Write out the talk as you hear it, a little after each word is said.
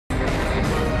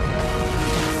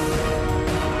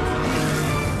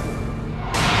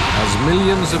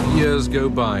Millions of years go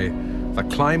by, the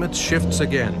climate shifts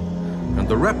again, and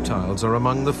the reptiles are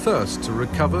among the first to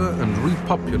recover and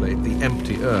repopulate the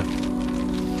empty Earth.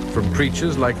 From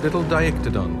creatures like little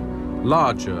Diictodon,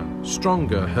 larger,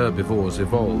 stronger herbivores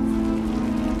evolve.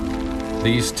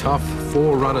 These tough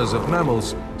forerunners of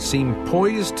mammals seem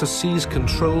poised to seize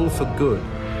control for good,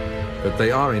 but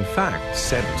they are in fact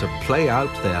set to play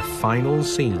out their final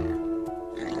scene.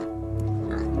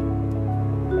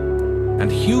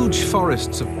 And huge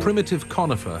forests of primitive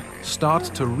conifer start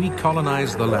to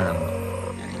recolonize the land.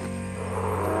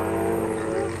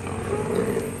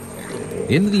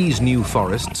 In these new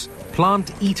forests,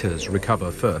 plant eaters recover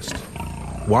first.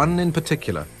 One in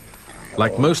particular.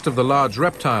 Like most of the large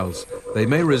reptiles, they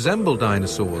may resemble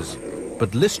dinosaurs,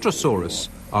 but Lystrosaurus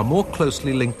are more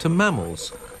closely linked to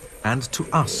mammals and to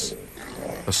us.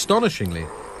 Astonishingly,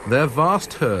 their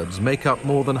vast herds make up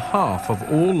more than half of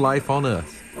all life on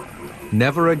Earth.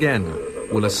 Never again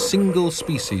will a single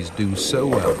species do so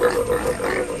well.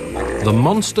 The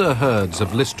monster herds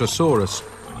of Lystrosaurus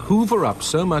hoover up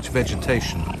so much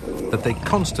vegetation that they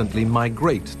constantly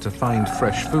migrate to find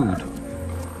fresh food.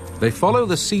 They follow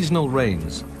the seasonal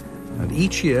rains, and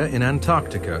each year in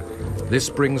Antarctica, this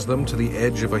brings them to the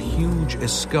edge of a huge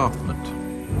escarpment.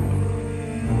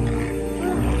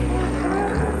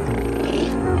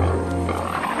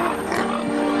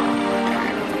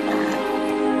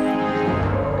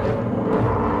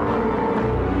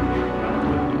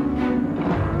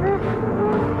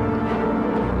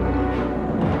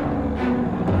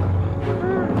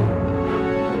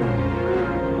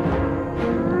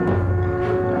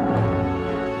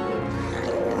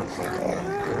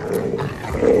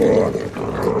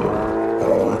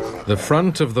 The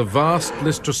front of the vast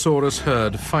Lystrosaurus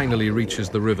herd finally reaches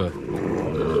the river.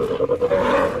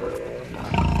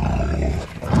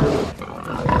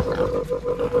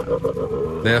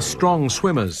 They're strong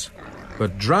swimmers,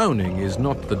 but drowning is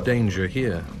not the danger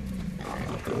here.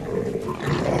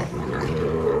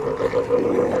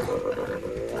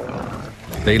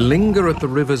 They linger at the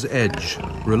river's edge,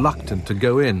 reluctant to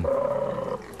go in.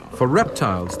 For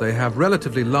reptiles, they have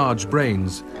relatively large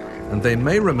brains, and they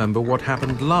may remember what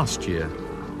happened last year.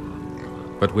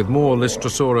 But with more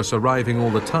Lystrosaurus arriving all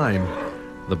the time,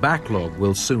 the backlog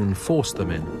will soon force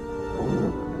them in.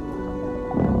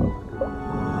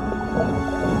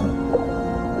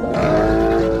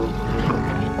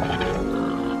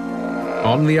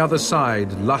 On the other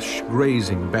side, lush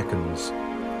grazing beckons,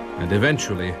 and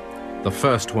eventually, the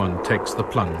first one takes the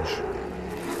plunge.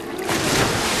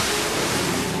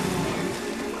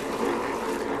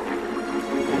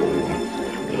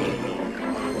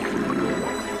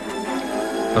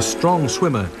 A strong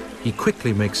swimmer, he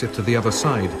quickly makes it to the other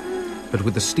side, but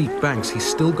with the steep banks, he's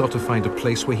still got to find a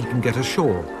place where he can get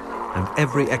ashore, and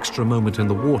every extra moment in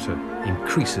the water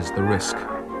increases the risk.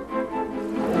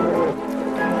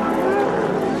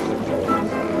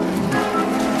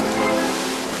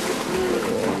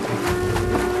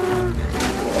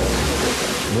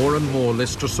 More and more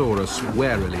Lystrosaurus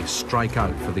warily strike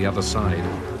out for the other side.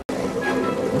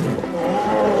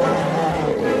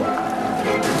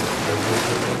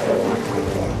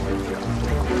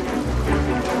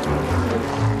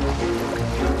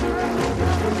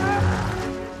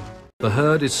 The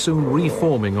herd is soon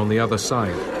reforming on the other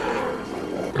side.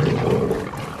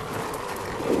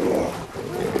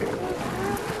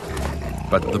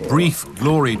 But the brief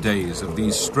glory days of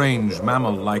these strange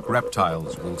mammal-like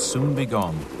reptiles will soon be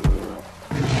gone.